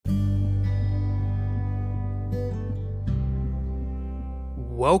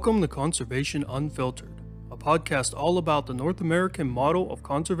Welcome to Conservation Unfiltered, a podcast all about the North American model of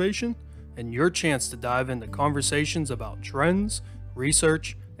conservation and your chance to dive into conversations about trends,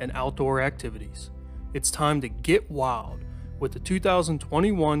 research, and outdoor activities. It's time to get wild with the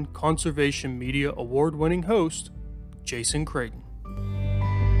 2021 Conservation Media Award-winning host, Jason Creighton.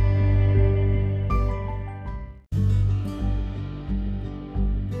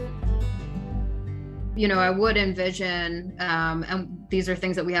 I would envision, and these are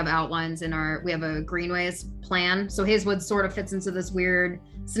things that we have outlines in we have a greenways plan. So Hayes sort of fits into this weird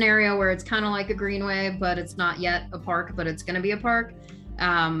scenario where it's kind of like a greenway, but it's not yet a park, but it's going to be a park.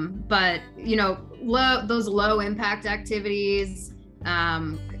 But those low impact activities,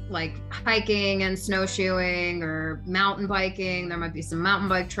 like hiking and snowshoeing or mountain biking, there might be some mountain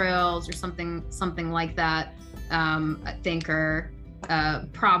bike trails or something like that. I think are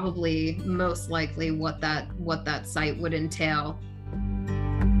probably most likely what that site would entail.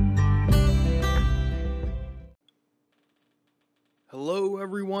 Hello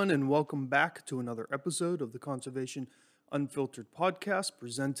everyone, and welcome back to another episode of the Conservation Unfiltered podcast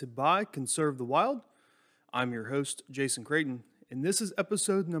presented by Conserve the Wild. I'm your host, Jason Creighton, and this is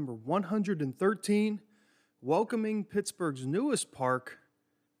episode number 113, welcoming Pittsburgh's newest park,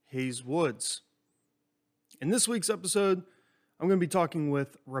 Hayes Woods. In this week's episode, I'm going to be talking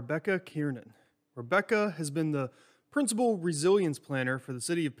with Rebecca Kiernan. Rebecca has been the principal resilience planner for the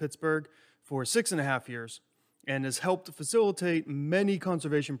city of Pittsburgh for 6.5 years and has helped facilitate many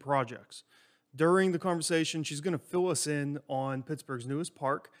conservation projects. During the conversation, she's going to fill us in on Pittsburgh's newest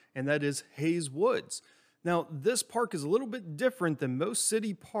park, and that is Hayes Woods. Now, this park is a little bit different than most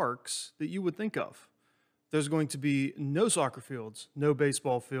city parks that you would think of. There's going to be no soccer fields, no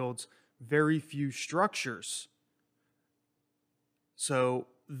baseball fields, very few structures. So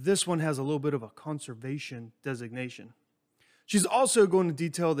this one has a little bit of a conservation designation. She's also going to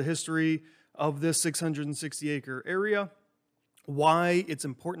detail the history of this 660-acre area, why it's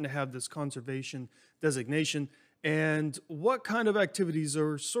important to have this conservation designation, and what kind of activities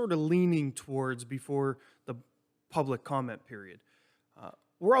are sort of leaning towards before the public comment period.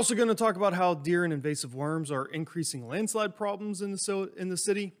 We're also going to talk about how deer and invasive worms are increasing landslide problems in the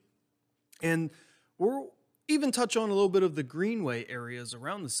city, and we're even touch on a little bit of the greenway areas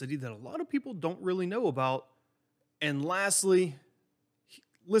around the city that a lot of people don't really know about. And lastly,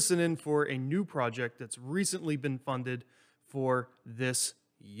 listen in for a new project that's recently been funded for this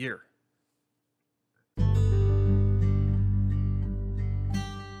year.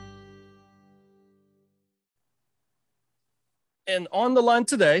 And on the line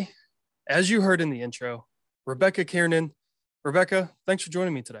today, as you heard in the intro, Rebecca Kiernan. Rebecca, thanks for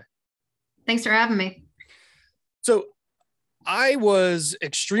joining me today. Thanks for having me. So I was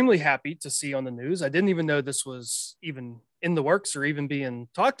extremely happy to see on the news. I didn't even know this was even in the works or even being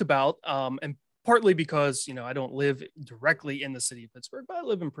talked about. And partly because, I don't live directly in the city of Pittsburgh, but I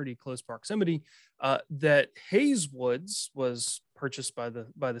live in pretty close proximity, that Hayes Woods was purchased by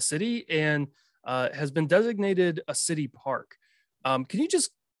the city and has been designated a city park. Can you just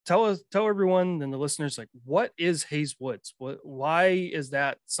tell everyone and the listeners, what is Hayes Woods? Why is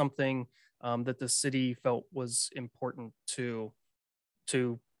that something that the city felt was important to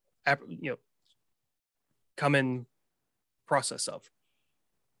come in process of?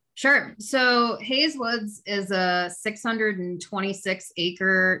 Sure. So Hayes Woods is a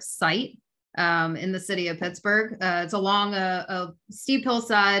 626-acre site in the city of Pittsburgh. It's along a steep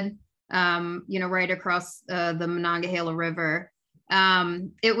hillside, right across the Monongahela River.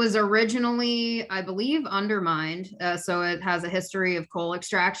 It was originally, I believe, undermined. So it has a history of coal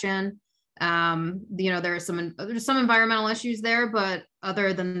extraction. There's some environmental issues there, but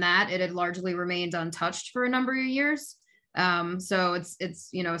other than that, it had largely remained untouched for a number of years. So it's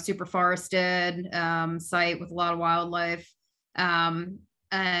a super forested site with a lot of wildlife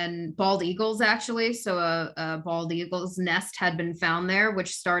and bald eagles, actually. So a bald eagle's nest had been found there,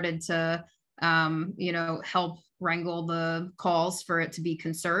 which started to help wrangle the calls for it to be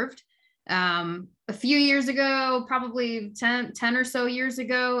conserved. A few years ago, probably 10 or so years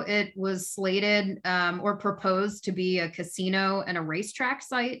ago, it was slated or proposed to be a casino and a racetrack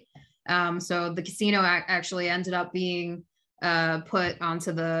site. So the casino actually ended up being put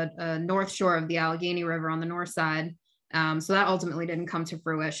onto the north shore of the Allegheny River on the north side. So that ultimately didn't come to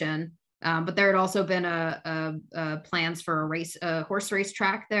fruition. But there had also been plans for a horse race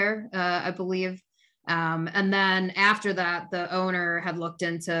track there, I believe. And then after that, the owner had looked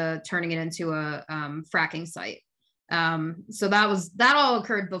into turning it into a fracking site. So that all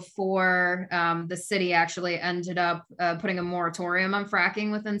occurred before the city actually ended up putting a moratorium on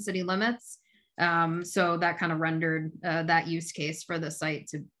fracking within city limits. So that kind of rendered that use case for the site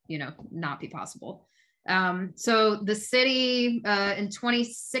to, not be possible. So the city in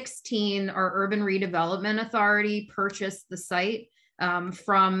 2016, our Urban Redevelopment Authority purchased the site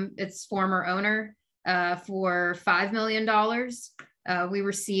from its former owner for $5 million. We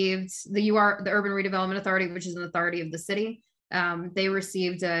received the Urban Redevelopment Authority, which is an authority of the city. They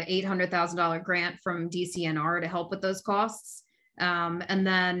received a $800,000 grant from DCNR to help with those costs. And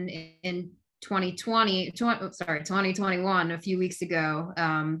then in 2021, a few weeks ago,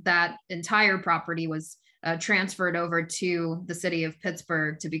 that entire property was transferred over to the city of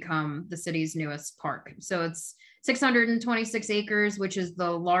Pittsburgh to become the city's newest park. So it's 626 acres, which is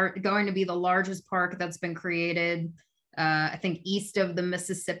going to be the largest park that's been created, I think, east of the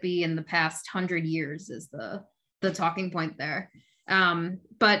Mississippi in the past 100 years is the talking point there.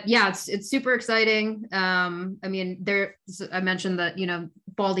 But yeah, it's super exciting. I mean, I mentioned that,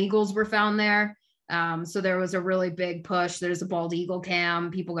 bald eagles were found there. So there was a really big push. There's a bald eagle cam.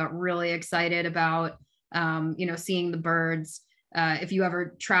 People got really excited about, seeing the birds. If you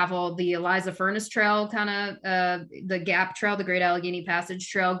ever travel the Eliza Furnace Trail, kind of the Gap Trail, the Great Allegheny Passage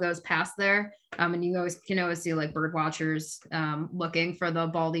Trail goes past there. And you can always see like bird watchers looking for the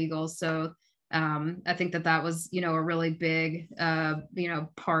bald eagles. So I think that was, a really big,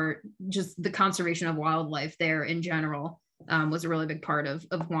 part, just the conservation of wildlife there in general was a really big part of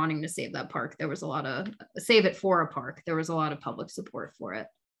wanting to save that park. There was a lot of save it for a park. There was a lot of public support for it.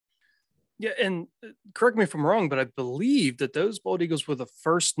 Yeah, and correct me if I'm wrong, but I believe that those bald eagles were the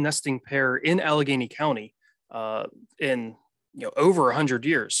first nesting pair in Allegheny County in over 100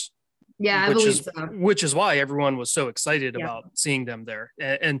 years. Yeah, which is why everyone was so excited about seeing them there,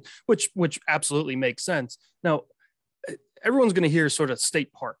 and which absolutely makes sense. Now, everyone's going to hear sort of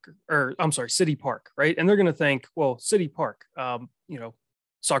state park, or I'm sorry, city park, right? And they're going to think, well, city park,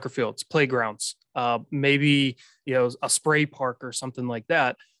 soccer fields, playgrounds, maybe a spray park or something like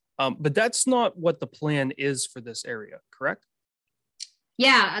that. But that's not what the plan is for this area, correct?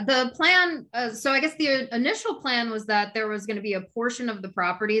 Yeah, the plan, so I guess the initial plan was that there was going to be a portion of the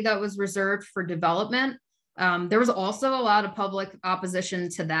property that was reserved for development. There was also a lot of public opposition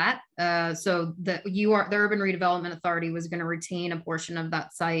to that. So the Urban Redevelopment Authority was going to retain a portion of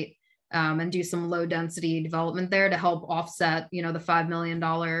that site and do some low density development there to help offset, the $5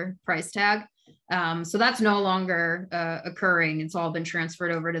 million price tag. So that's no longer occurring. It's all been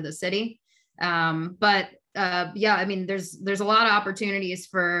transferred over to the city. But I mean, there's a lot of opportunities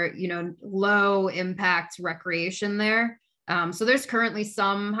for, low impact recreation there. So there's currently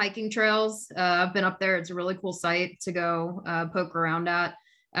some hiking trails. I've been up there. It's a really cool site to go poke around at.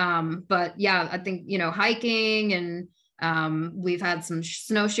 But yeah, I think, hiking and we've had some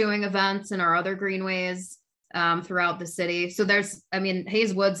snowshoeing events in our other greenways throughout the city. So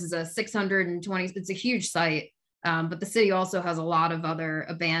Hayes Woods is it's a huge site. But the city also has a lot of other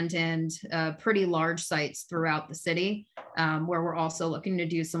abandoned, pretty large sites throughout the city where we're also looking to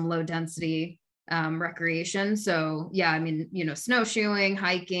do some low density recreation. So yeah, I mean, snowshoeing,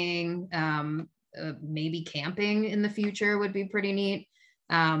 hiking, maybe camping in the future would be pretty neat.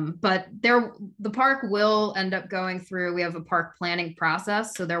 But the park will end up going through, we have a park planning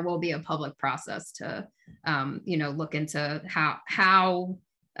process. So there will be a public process to, look into how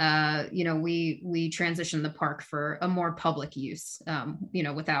we transition the park for a more public use,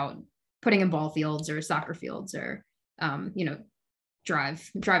 without putting in ball fields or soccer fields or,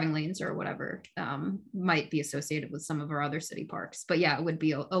 driving lanes or whatever might be associated with some of our other city parks. But yeah, it would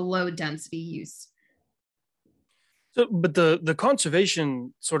be a low density use. So, but the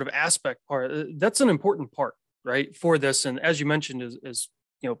conservation sort of aspect part, that's an important part, right, for this. And as you mentioned, is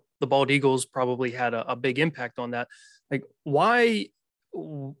the bald eagles probably had a big impact on that. Like, why?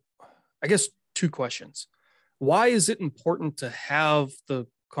 I guess two questions. Why is it important to have the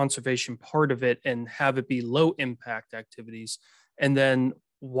conservation part of it and have it be low impact activities? And then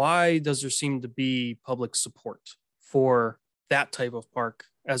why does there seem to be public support for that type of park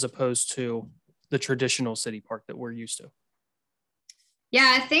as opposed to the traditional city park that we're used to?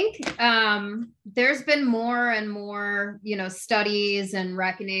 Yeah, I think there's been more and more, studies and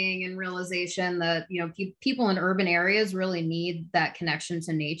reckoning and realization that, people in urban areas really need that connection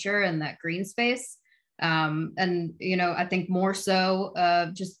to nature and that green space. And, I think more so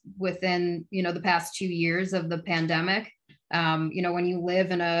just within, the past 2 years of the pandemic, when you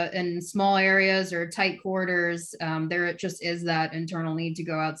live in small areas or tight quarters, there just is that internal need to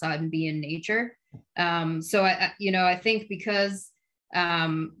go outside and be in nature. So I think because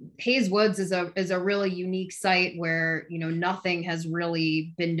Hayes Woods is a really unique site where, nothing has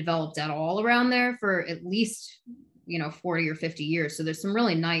really been developed at all around there for at least, 40 or 50 years. So there's some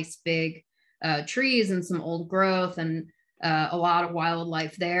really nice big trees and some old growth and a lot of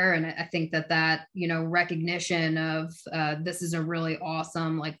wildlife there. And I think that, recognition of this is a really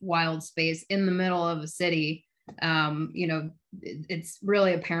awesome, like wild space in the middle of a city. It's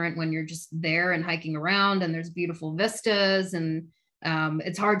really apparent when you're just there and hiking around and there's beautiful vistas and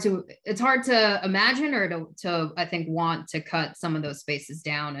it's hard to imagine or to I think want to cut some of those spaces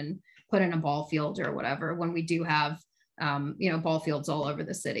down and put in a ball field or whatever when we do have ball fields all over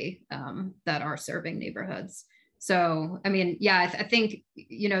the city that are serving neighborhoods. So I mean, yeah, I think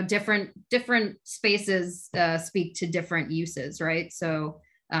different spaces speak to different uses, right? So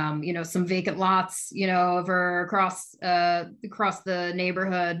some vacant lots over across the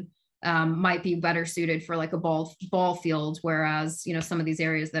neighborhood might be better suited for like a ball field, whereas some of these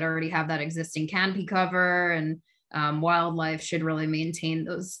areas that already have that existing canopy cover and wildlife should really maintain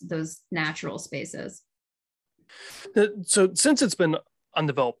those natural spaces. So since it's been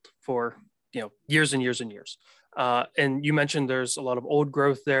undeveloped for years and years and years, and you mentioned there's a lot of old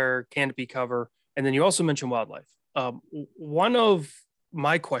growth there, canopy cover, and then you also mentioned wildlife. One of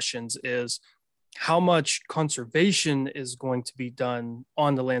my questions is how much conservation is going to be done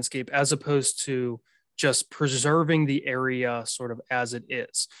on the landscape as opposed to just preserving the area sort of as it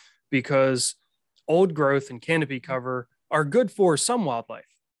is, because old growth and canopy cover are good for some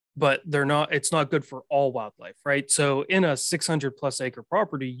wildlife, but it's not good for all wildlife, right? So in a 600 plus acre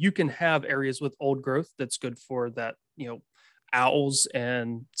property, you can have areas with old growth that's good for that, owls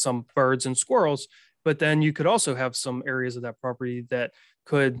and some birds and squirrels. But then you could also have some areas of that property that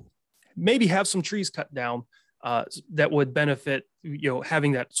could maybe have some trees cut down that would benefit,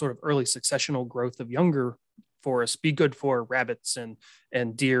 having that sort of early successional growth of younger forests be good for rabbits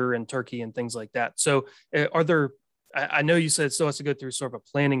and deer and turkey and things like that. So I know you said it still has to go through sort of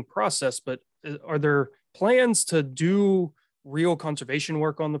a planning process, but are there plans to do real conservation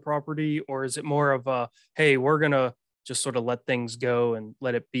work on the property? Or is it more of a, hey, we're going to just sort of let things go and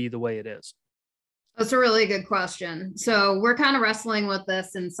let it be the way it is? That's a really good question. So we're kind of wrestling with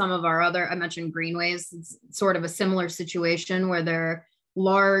this in some of our I mentioned greenways. It's sort of a similar situation where there are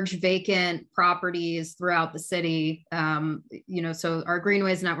large vacant properties throughout the city. So our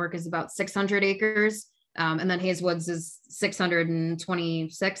greenways network is about 600 acres. And then Hayes-Woods is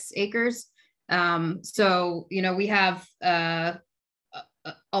 626 acres. So we have a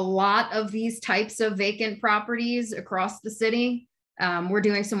lot of these types of vacant properties across the city. We're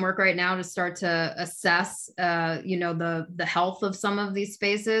doing some work right now to start to assess, the health of some of these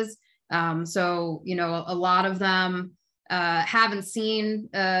spaces. So a lot of them haven't seen,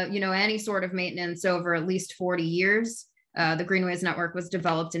 any sort of maintenance over at least 40 years. The Greenways Network was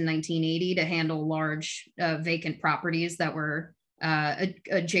developed in 1980 to handle large vacant properties that were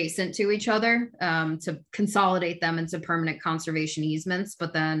adjacent to each other, to consolidate them into permanent conservation easements.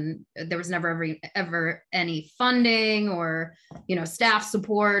 But then there was never ever any funding or staff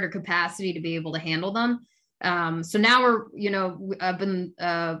support or capacity to be able to handle them. So now I've been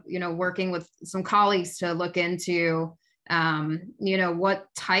working with some colleagues to look into what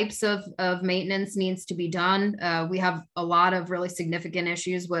types of maintenance needs to be done. We have a lot of really significant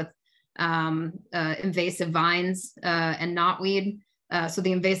issues with invasive vines and knotweed. So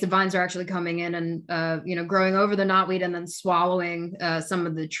the invasive vines are actually coming in and growing over the knotweed and then swallowing some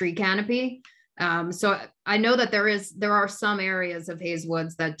of the tree canopy. So I know that there are some areas of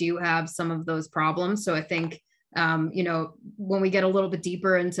Hayes-Woods that do have some of those problems. So I think when we get a little bit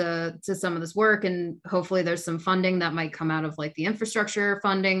deeper into some of this work, and hopefully there's some funding that might come out of like the infrastructure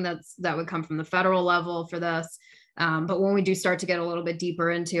funding that would come from the federal level for this. But when we do start to get a little bit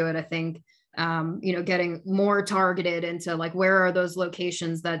deeper into it, I think, getting more targeted into like, where are those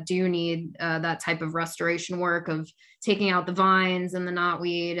locations that do need that type of restoration work of taking out the vines and the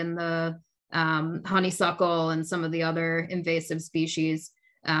knotweed and the honeysuckle and some of the other invasive species.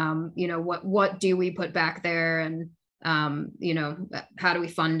 What do we put back there, and how do we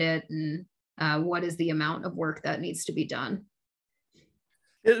fund it, and what is the amount of work that needs to be done?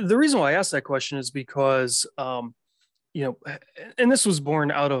 The reason why I asked that question is because and this was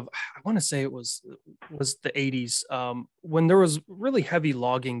born out of, I want to say it was the 80s, when there was really heavy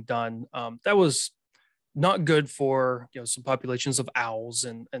logging done. That was not good for some populations of owls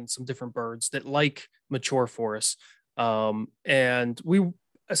and some different birds that like mature forests. And we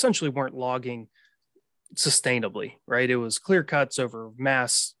essentially weren't logging sustainably, right? It was clear cuts over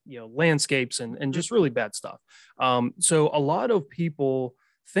mass, landscapes and just really bad stuff. So a lot of people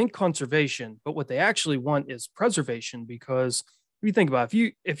think conservation, but what they actually want is preservation, because if you think about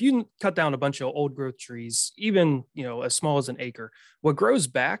it, if you cut down a bunch of old growth trees, even as small as an acre, what grows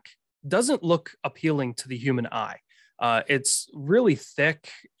back doesn't look appealing to the human eye. It's really thick.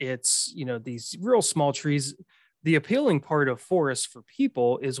 It's, these real small trees. The appealing part of forests for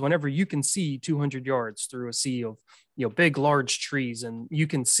people is whenever you can see 200 yards through a sea of, big, large trees, and you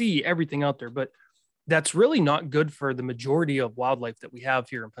can see everything out there. But that's really not good for the majority of wildlife that we have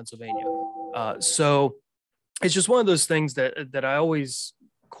here in Pennsylvania. So it's just one of those things that I always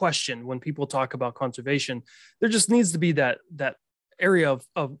question when people talk about conservation. There just needs to be that area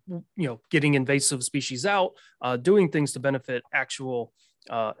of getting invasive species out, doing things to benefit actual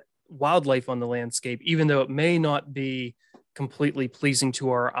wildlife on the landscape, even though it may not be completely pleasing to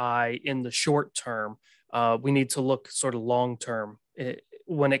our eye in the short term. We need to look sort of long term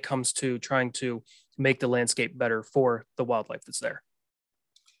when it comes to trying to make the landscape better for the wildlife that's there.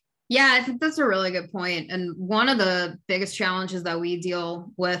 Yeah, I think that's a really good point. And one of the biggest challenges that we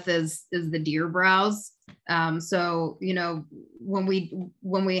deal with is the deer browse. So, when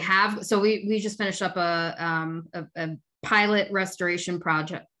we have, so we just finished up a pilot restoration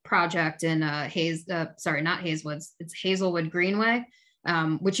project in not Hazewoods, it's Hazelwood Greenway,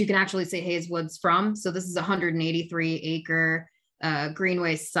 which you can actually say Hazewoods from. So this is a 183 acre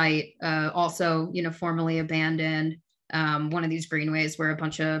greenway site, also, formerly abandoned. One of these greenways where a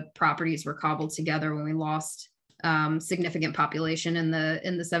bunch of properties were cobbled together when we lost significant population in the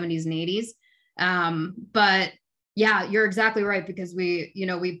 70s and 80s. But yeah, you're exactly right, because we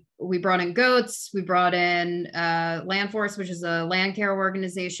brought in goats, we brought in Land Force, which is a land care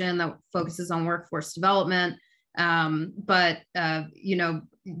organization that focuses on workforce development. But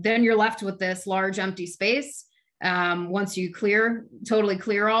then you're left with this large empty space once you totally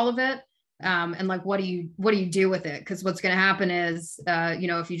clear all of it. And like, what do you do with it? Because what's going to happen is,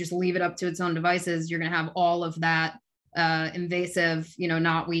 if you just leave it up to its own devices, you're going to have all of that invasive,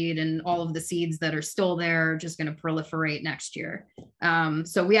 knotweed and all of the seeds that are still there just going to proliferate next year.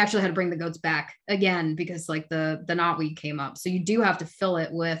 So we actually had to bring the goats back again because like the knotweed came up. So you do have to fill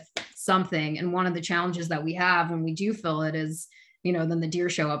it with something. And one of the challenges that we have when we do fill it is, then the deer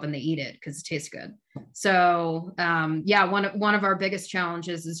show up and they eat it because it tastes good. So one of our biggest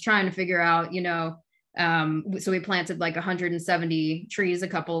challenges is trying to figure out, so we planted like 170 trees a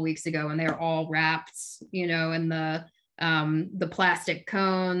couple of weeks ago, and they're all wrapped, in the plastic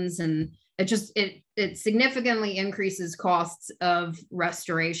cones, and it significantly increases costs of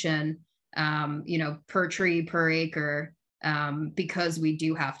restoration, per tree, per acre. Because we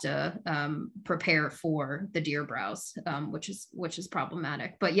do have to prepare for the deer browse, which is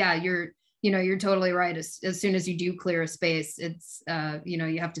problematic. But yeah, you're totally right. As soon as you do clear a space, it's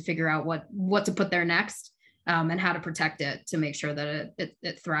you have to figure out what to put there next, and how to protect it to make sure that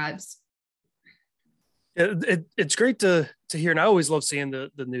it thrives. It's great to hear, and I always love seeing the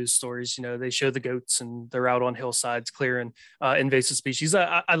news stories. They show the goats and they're out on hillsides clearing invasive species.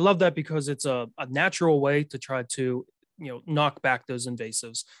 I love that because it's a natural way to try to knock back those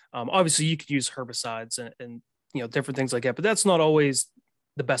invasives. Obviously you could use herbicides and different things like that, but that's not always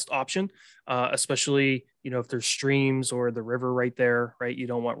the best option, especially if there's streams or the river right there, right? You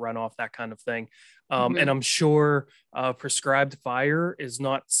don't want runoff, that kind of thing. And I'm sure prescribed fire is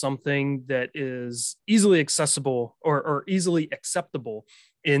not something that is easily accessible or easily acceptable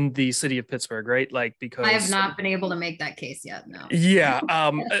in the city of Pittsburgh, right? Like, because I have not been able to make that case yet. No. Yeah.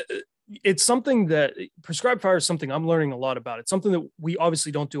 It's something that prescribed fire is something I'm learning a lot about. It's something that we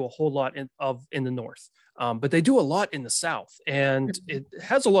obviously don't do a whole lot in the North, but they do a lot in the South, and it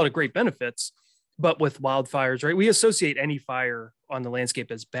has a lot of great benefits. But with wildfires, right, we associate any fire on the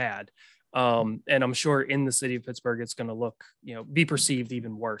landscape as bad. And I'm sure in the city of Pittsburgh, it's going to look, be perceived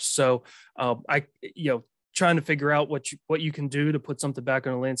even worse. So trying to figure out what you can do to put something back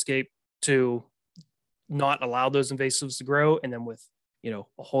on the landscape to not allow those invasives to grow. And then with a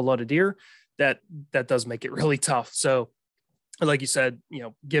whole lot of deer, that does make it really tough. So like you said,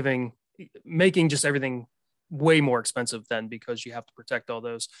 making just everything way more expensive then, because you have to protect all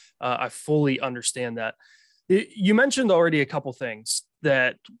those. I fully understand that. You mentioned already a couple things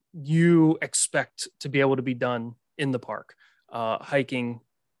that you expect to be able to be done in the park, hiking,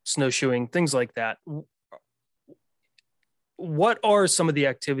 snowshoeing, things like that. What are some of the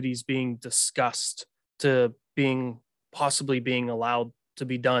activities being discussed to possibly being allowed to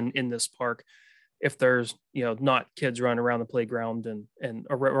be done in this park if there's not kids running around the playground and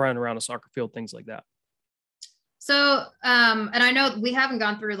running around a soccer field, things like that? So and I know we haven't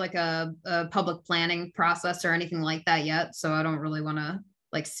gone through like a public planning process or anything like that yet, so I don't really want to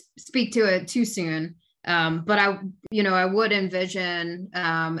like speak to it too soon, but I would envision,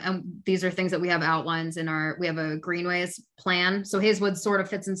 and these are things that we have outlines we have a greenways plan. So Hazelwood sort of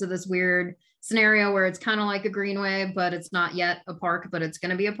fits into this weird scenario where it's kind of like a greenway, but it's not yet a park, but it's going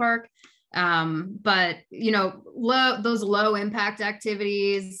to be a park. But, those low impact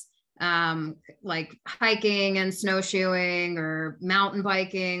activities, like hiking and snowshoeing or mountain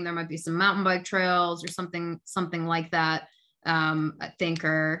biking, there might be some mountain bike trails or something like that. I think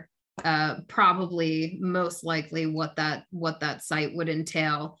are probably most likely what that site would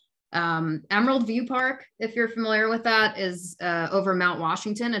entail. Emerald View Park, if you're familiar with that, is over Mount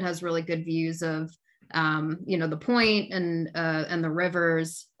Washington. It has really good views of the point and the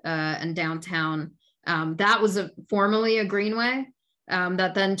rivers and downtown. That was formerly a greenway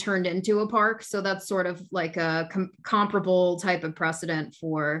that then turned into a park. So that's sort of like a comparable type of precedent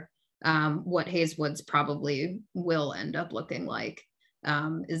for what Hazewoods probably will end up looking like,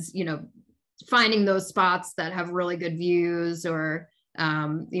 is, finding those spots that have really good views, or,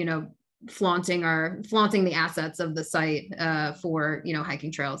 flaunting the assets of the site for,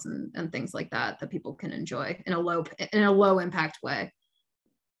 hiking trails and things like that people can enjoy in a low impact way.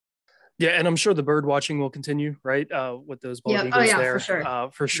 Yeah, and I'm sure the bird watching will continue, right? With those bald eagles there,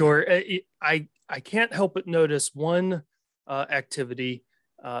 for sure. I can't help but notice one activity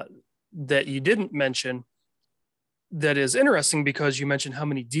that you didn't mention that is interesting, because you mentioned how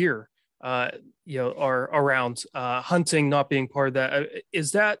many deer are around, hunting not being part of that.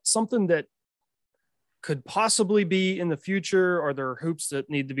 Is that something that could possibly be in the future? Are there hoops that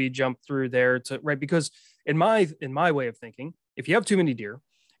need to be jumped through there right? Because in my way of thinking, if you have too many deer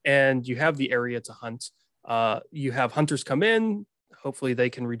and you have the area to hunt, you have hunters come in, hopefully they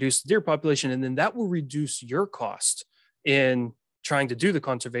can reduce the deer population, and then that will reduce your cost in trying to do the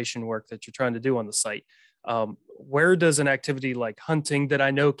conservation work that you're trying to do on the site. Where does an activity like hunting, that I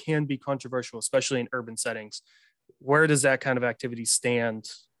know can be controversial, especially in urban settings, where does that kind of activity stand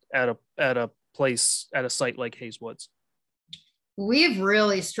at a place, at a site like Hazewoods? We've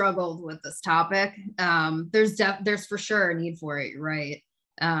really struggled with this topic. There's for sure a need for it, right?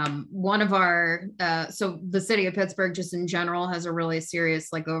 One of our, so the city of Pittsburgh just in general has a really serious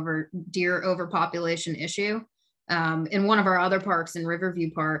deer overpopulation issue. In one of our other parks, in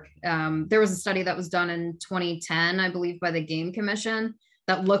Riverview Park, there was a study that was done in 2010, I believe, by the Game Commission,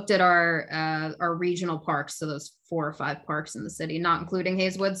 that looked at our regional parks. So those 4 or 5 parks in the city, not including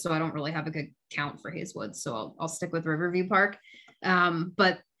Hazewoods. So I don't really have a good count for Hazewoods. So I'll stick with Riverview Park.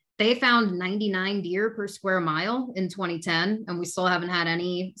 But they found 99 deer per square mile in 2010, and we still haven't had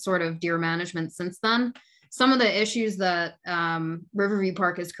any sort of deer management since then. Some of the issues that Riverview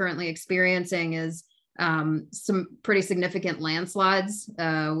Park is currently experiencing is some pretty significant landslides.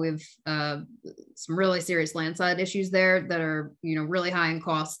 We've some really serious landslide issues there that are, really high in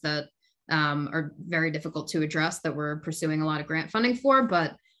cost, that are very difficult to address, that we're pursuing a lot of grant funding for.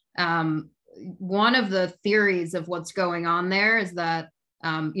 But one of the theories of what's going on there is that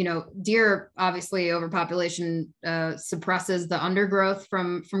deer, obviously overpopulation suppresses the undergrowth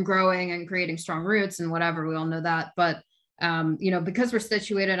from growing and creating strong roots and whatever. We all know that. But because we're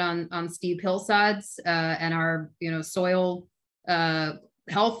situated on steep hillsides, and our, soil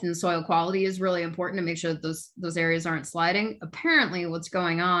health and soil quality is really important to make sure that those areas aren't sliding. Apparently what's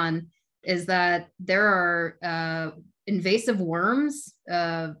going on is that there are invasive worms.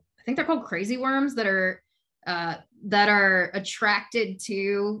 I think they're called crazy worms, that are attracted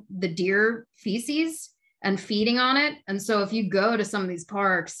to the deer feces and feeding on it. And so if you go to some of these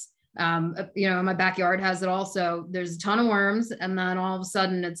parks, my backyard has it also, there's a ton of worms, and then all of a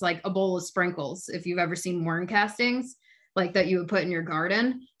sudden it's like a bowl of sprinkles, if you've ever seen worm castings like that you would put in your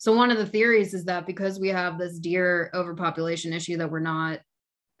garden. So one of the theories is that because we have this deer overpopulation issue that we're not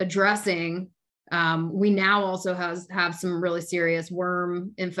addressing, we now also have some really serious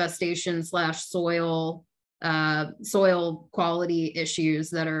worm infestation / soil quality issues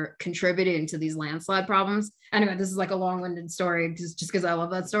that are contributing to these landslide problems. Anyway, this is like a long-winded story just because I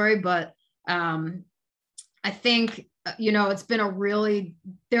love that story. But I think, it's been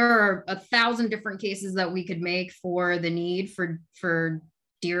there are 1,000 different cases that we could make for the need for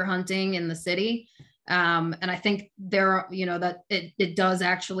deer hunting in the city. And I think that it does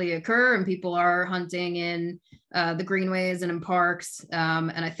actually occur, and people are hunting in the greenways and in parks.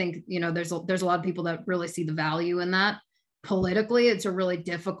 And I think, there's a lot of people that really see the value in that. Politically, it's a really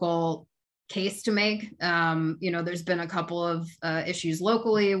difficult case to make. There's been a couple of issues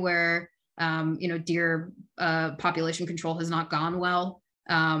locally where, deer population control has not gone well.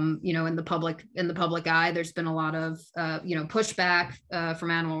 In the public eye, there's been a lot of, pushback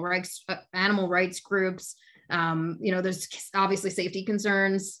from animal rights groups. There's obviously safety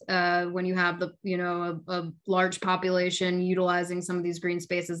concerns when you have a large population utilizing some of these green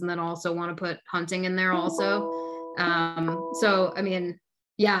spaces, and then also want to put hunting in there also. So, I mean,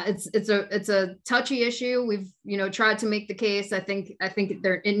 Yeah, it's a touchy issue. We've, tried to make the case. I think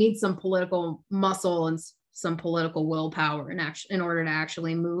it needs some political muscle and some political willpower in order to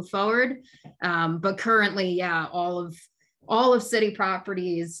actually move forward. But currently, yeah, all of city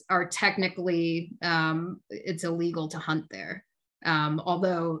properties are technically, it's illegal to hunt there.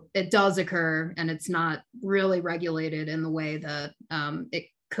 Although it does occur, and it's not really regulated in the way that it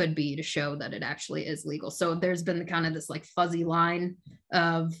could be to show that it actually is legal. So there's been kind of this like fuzzy line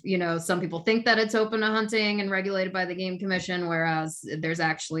of, some people think that it's open to hunting and regulated by the Game Commission, whereas there's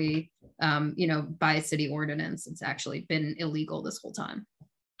actually, by city ordinance, it's actually been illegal this whole time.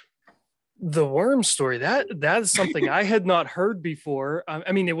 The worm story, that is something I had not heard before.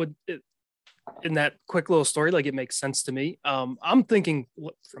 I mean, in that quick little story, like, it makes sense to me. I'm thinking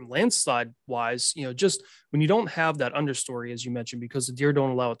from landslide wise, just when you don't have that understory, as you mentioned, because the deer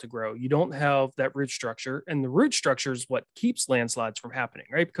don't allow it to grow, you don't have that root structure, and the root structure is what keeps landslides from happening,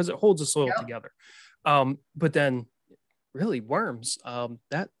 right? Because it holds the soil together. But then really worms,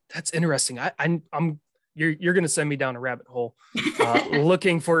 that's interesting. I'm you're going to send me down a rabbit hole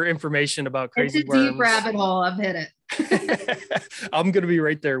looking for information about crazy it's a worms. Deep rabbit hole. I've hit it. I'm going to be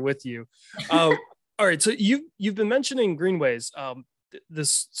right there with you. All right. So you've been mentioning greenways,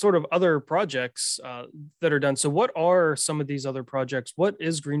 this sort of other projects that are done. So what are some of these other projects? What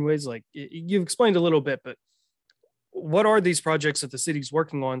is greenways? Like, you've explained a little bit, but what are these projects that the city's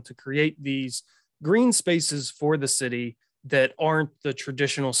working on to create these green spaces for the city that aren't the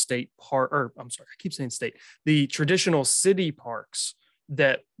traditional state park, or I'm sorry, I keep saying state, the traditional city parks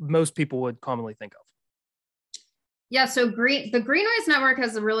that most people would commonly think of? Yeah, so the Greenways Network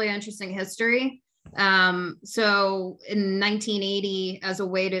has a really interesting history. So in 1980, as a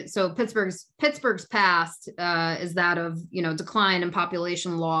way to, so Pittsburgh's past is that of, decline in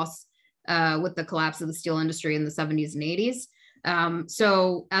population loss with the collapse of the steel industry in the 70s and 80s.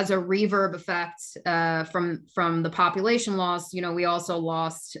 So as a reverb effect from the population loss, we also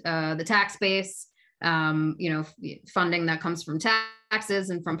lost the tax base, funding that comes from taxes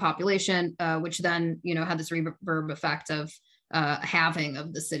and from population, which then, had this reverb effect of halving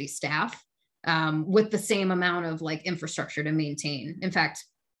of the city staff with the same amount of like infrastructure to maintain. In fact,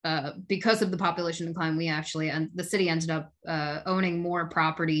 because of the population decline, the city ended up owning more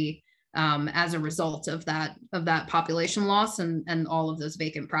property as a result of that population loss and all of those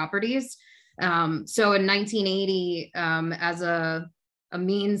vacant properties. So in 1980, as a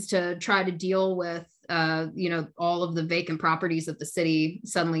means to try to deal with all of the vacant properties that the city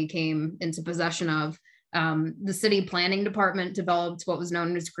suddenly came into possession of, the city planning department developed what was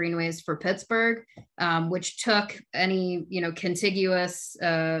known as Greenways for Pittsburgh, which took any contiguous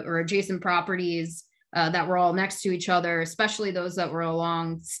or adjacent properties that were all next to each other, especially those that were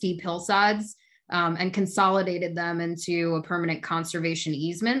along steep hillsides, and consolidated them into a permanent conservation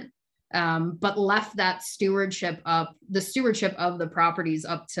easement, but left that the stewardship of the properties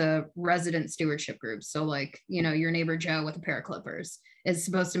up to resident stewardship groups. So like, your neighbor Joe with a pair of clippers is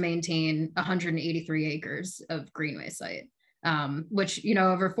supposed to maintain 183 acres of Greenway site, which,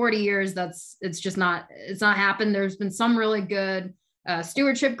 over 40 years, it's not happened. There's been some really good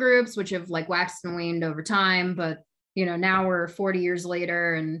stewardship groups which have like waxed and waned over time, but now we're 40 years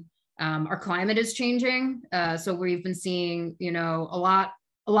later, and our climate is changing, so we've been seeing a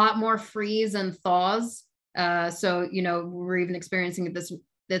lot more freeze and thaws, so we're even experiencing it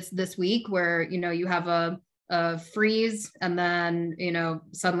this week where you have a freeze, and then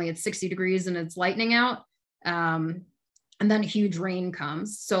suddenly it's 60 degrees and it's lightning out, and then huge rain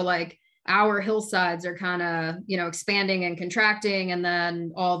comes. So like our hillsides are kind of, expanding and contracting, and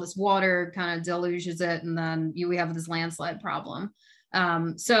then all this water kind of deluges it, and then we have this landslide problem.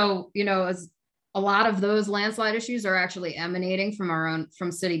 So, as a lot of those landslide issues are actually emanating from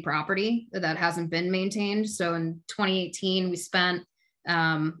city property that hasn't been maintained. So in 2018, we spent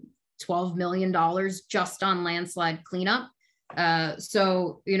 $12 million just on landslide cleanup.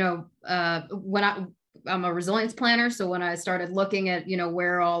 So, I'm a resilience planner. So when I started looking at,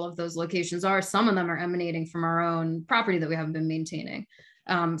 where all of those locations are, some of them are emanating from our own property that we haven't been maintaining.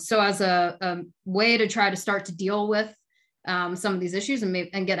 So as a way to try to start to deal with some of these issues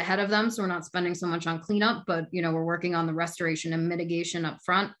and get ahead of them, so we're not spending so much on cleanup, but, we're working on the restoration and mitigation up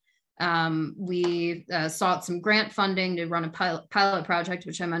front. We sought some grant funding to run a pilot project,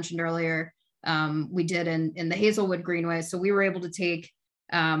 which I mentioned earlier. We did in the Hazelwood Greenway. So we were able to take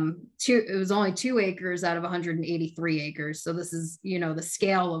it was only 2 acres out of 183 acres. So this is, the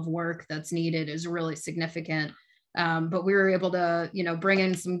scale of work that's needed is really significant. But we were able to, bring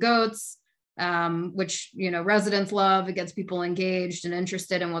in some goats, which, residents love. It gets people engaged and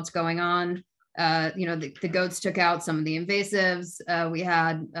interested in what's going on. The goats took out some of the invasives. We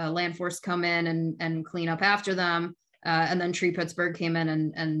had Land Force come in and clean up after them. And then Tree Pittsburgh came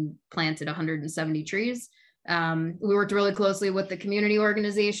in and planted 170 trees. We worked really closely with the community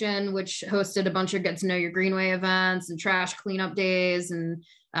organization, which hosted a bunch of Get to Know Your Greenway events and trash cleanup days. And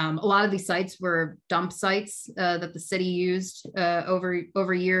a lot of these sites were dump sites that the city used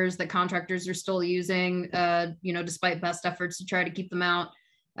over years that contractors are still using, despite best efforts to try to keep them out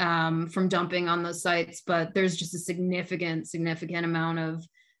from dumping on those sites. But there's just a significant amount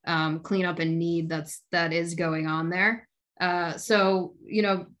of cleanup and need that is going on there.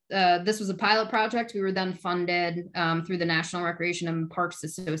 This was a pilot project. We were then funded through the National Recreation and Parks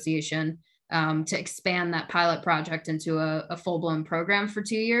Association to expand that pilot project into a full-blown program for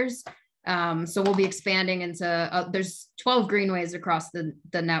 2 years. So we'll be expanding into, there's 12 greenways across the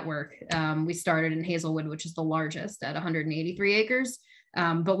network. We started in Hazelwood, which is the largest at 183 acres.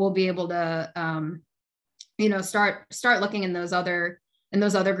 But we'll be able to, start looking in those other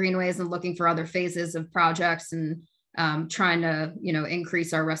greenways and looking for other phases of projects and trying to,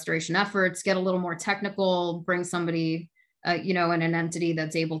 increase our restoration efforts, get a little more technical, bring somebody, in an entity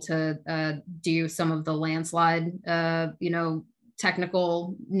that's able to do some of the landslide,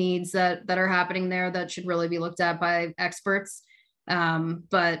 technical needs that are happening there that should really be looked at by experts.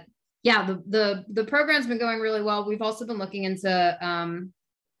 But yeah, the program's been going really well. We've also been looking into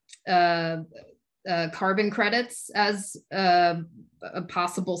carbon credits as a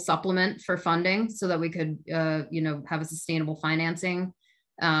possible supplement for funding so that we could, have a sustainable financing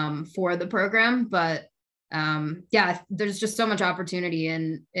for the program. But there's just so much opportunity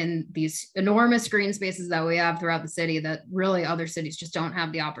in these enormous green spaces that we have throughout the city that really other cities just don't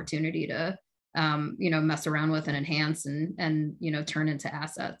have the opportunity to, mess around with and enhance and turn into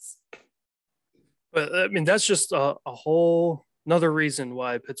assets. But I mean, that's just a whole another reason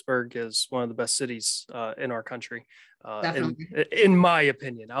why Pittsburgh is one of the best cities in our country. In my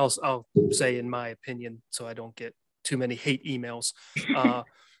opinion, I'll say in my opinion, so I don't get too many hate emails.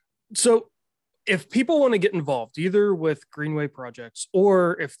 So if people want to get involved either with Greenway projects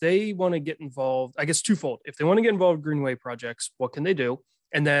or if they want to get involved, I guess twofold. If they want to get involved with Greenway projects, what can they do?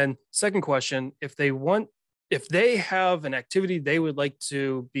 And then second question, if they have an activity they would like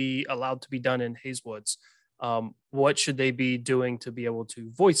to be allowed to be done in Hazewoods, what should they be doing to be able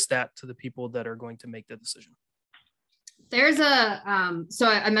to voice that to the people that are going to make the decision? There's so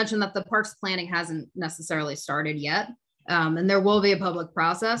I mentioned that the parks planning hasn't necessarily started yet. And there will be a public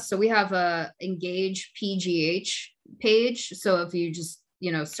process. So we have a Engage PGH page. So if you just,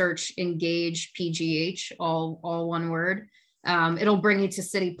 search Engage PGH, all one word, it'll bring you to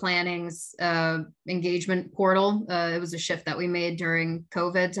city planning's engagement portal. It was a shift that we made during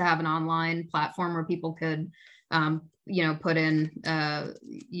COVID to have an online platform where people could, put in,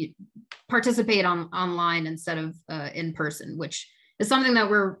 participate online instead of in person, which is something that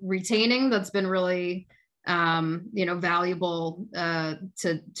we're retaining. That's been really valuable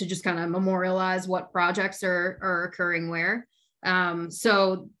to just kind of memorialize what projects are occurring where.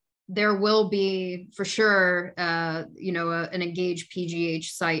 So there will be for sure, an Engage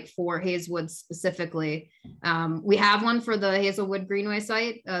PGH site for Hazelwood specifically. We have one for the Hazelwood Greenway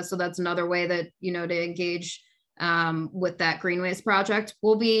site. So that's another way that, to engage with that Greenways project.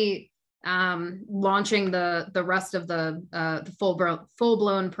 We'll be launching the rest of the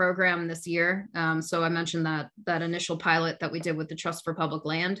full-blown program this year. So I mentioned that initial pilot that we did with the Trust for Public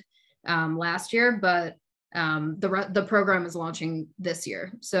Land last year, but the program is launching this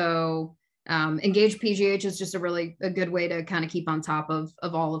year. So Engage PGH is just a good way to kind of keep on top of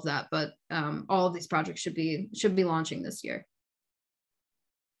all of that. But all of these projects should be launching this year.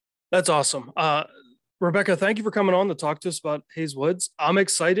 That's awesome. Rebecca, thank you for coming on to talk to us about Hazewoods. I'm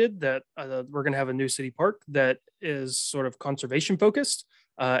excited that we're going to have a new city park that is sort of conservation focused.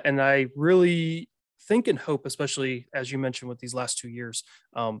 And I really think and hope, especially as you mentioned with these last 2 years,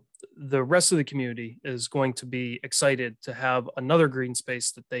 the rest of the community is going to be excited to have another green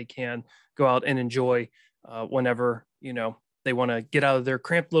space that they can go out and enjoy whenever, they want to get out of their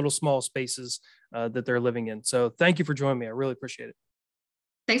cramped little small spaces that they're living in. So thank you for joining me. I really appreciate it.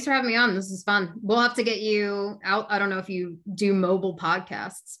 Thanks for having me on. This is fun. We'll have to get you out. I don't know if you do mobile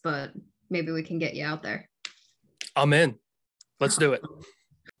podcasts, but maybe we can get you out there. I'm in. Let's do it.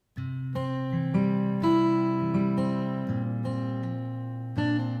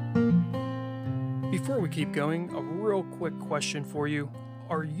 Before we keep going, a real quick question for you.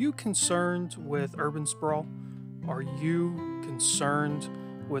 Are you concerned with urban sprawl? Are you concerned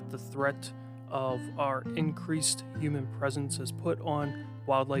with the threat of our increased human presence has put on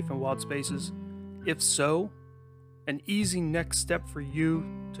wildlife and wild spaces? If so, An easy next step for you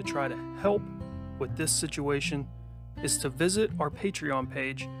to try to help with this situation is to visit our Patreon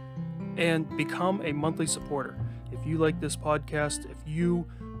page and become a monthly supporter. If you like this podcast, if you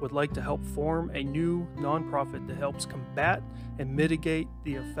would like to help form a new nonprofit that helps combat and mitigate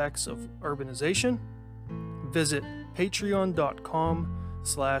the effects of urbanization, visit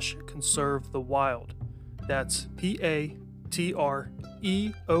patreon.com/conservethewild. That's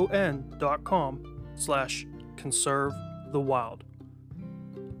patreon.com/conservethewild.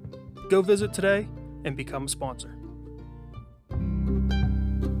 Go visit today and become a sponsor.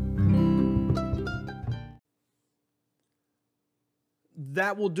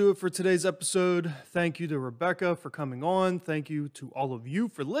 That will do it for today's episode. Thank you to Rebecca for coming on. Thank you to all of you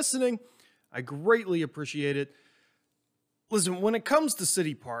for listening. I greatly appreciate it. Listen, when it comes to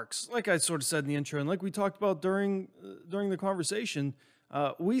city parks, like I sort of said in the intro, and like we talked about during the conversation,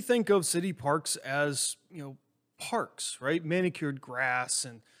 we think of city parks as, parks, right? Manicured grass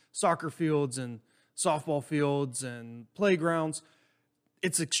and soccer fields and softball fields and playgrounds.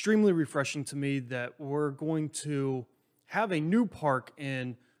 It's extremely refreshing to me that we're going to have a new park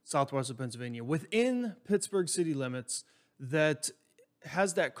in southwestern Pennsylvania within Pittsburgh city limits that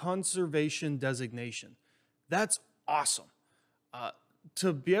has that conservation designation. That's awesome.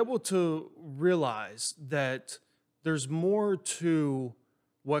 To be able to realize that there's more to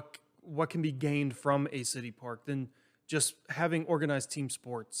what can be gained from a city park than just having organized team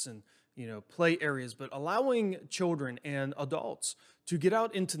sports and play areas, but allowing children and adults to get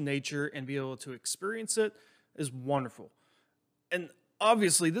out into nature and be able to experience it is wonderful. And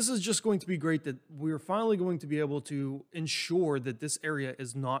obviously, this is just going to be great that we're finally going to be able to ensure that this area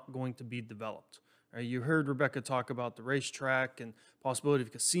is not going to be developed. Right? You heard Rebecca talk about the racetrack and possibility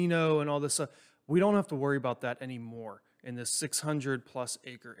of casino and all this stuff. We don't have to worry about that anymore in this 600 plus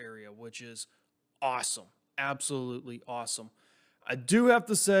acre area, which is awesome. Absolutely awesome. I do have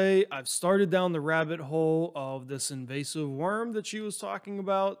to say, I've started down the rabbit hole of this invasive worm that she was talking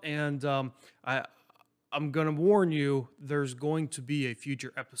about, and I'm going to warn you, there's going to be a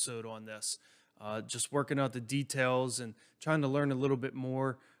future episode on this. Just working out the details and trying to learn a little bit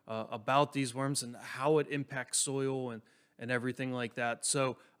more about these worms and how it impacts soil and everything like that.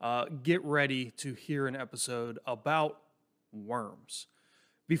 So get ready to hear an episode about worms.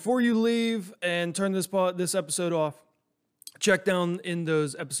 Before you leave and turn this episode off, check down in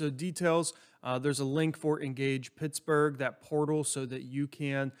those episode details. There's a link for Engage Pittsburgh, that portal, so that you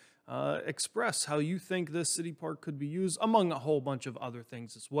can express how you think this city park could be used, among a whole bunch of other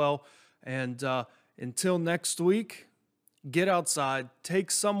things as well. And until next week, get outside,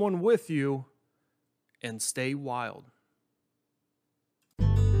 take someone with you, and stay wild.